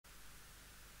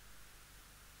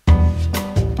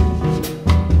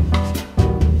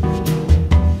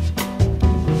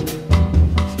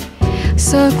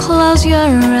So close your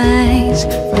eyes,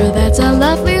 for that's a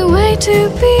lovely way to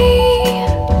be.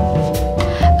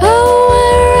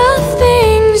 Aware of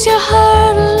things your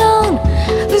heart alone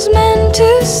was meant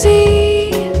to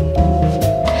see.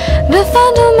 The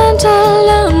fundamental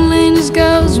loneliness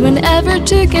goes whenever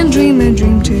two can dream a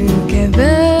dream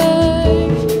together.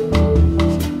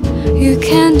 You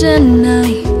can't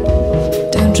deny,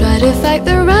 don't try to fight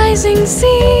the rising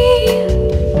sea.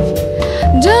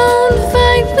 Don't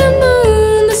fight the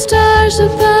moon, the stars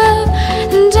above,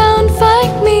 and don't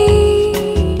fight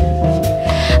me.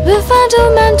 The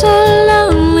fundamental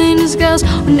loneliness goes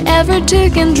whenever two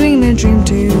can dream a dream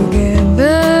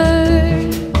together.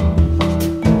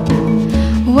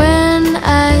 When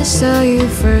I saw you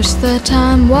first, the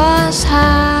time was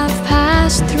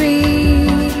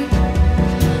 3:30.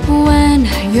 When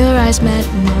your eyes met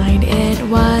mine, it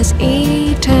was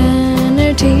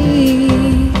eternity.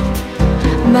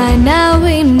 By now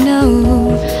we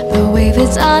know the wave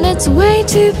is on its way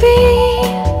to be.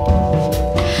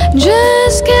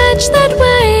 Just catch that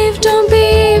wave, don't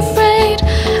be afraid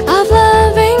of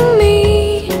loving me.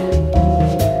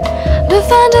 The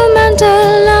fundamental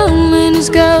loneliness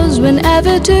goes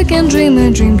whenever two can dream a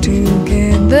dream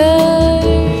together.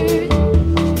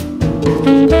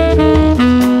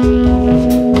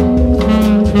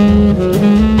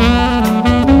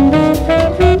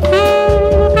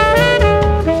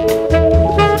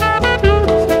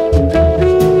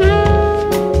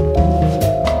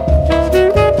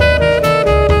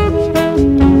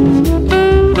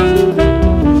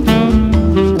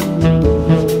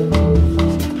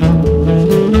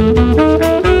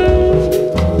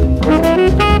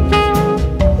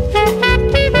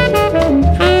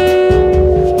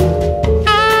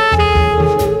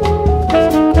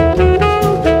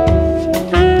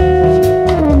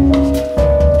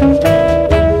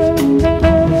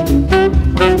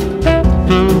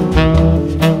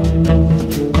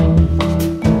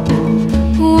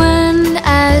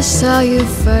 I saw you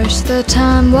first, the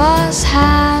time was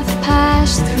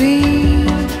 3:30.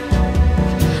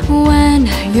 When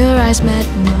your eyes met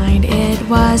mine, it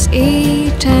was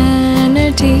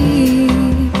eternity.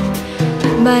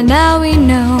 By now we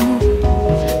know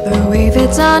the wave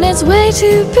it's on its way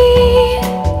to be.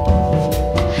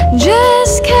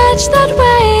 Just catch that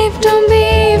wave, don't be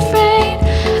afraid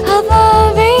of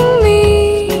loving me.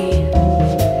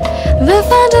 The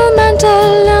fundamental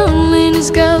loneliness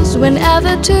goes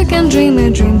whenever two can dream a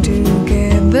dream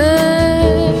together.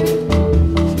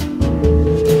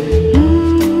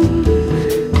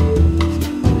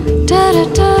 Da da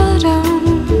da da,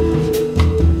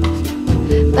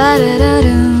 ba da da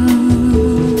da,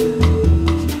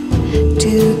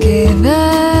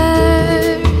 together.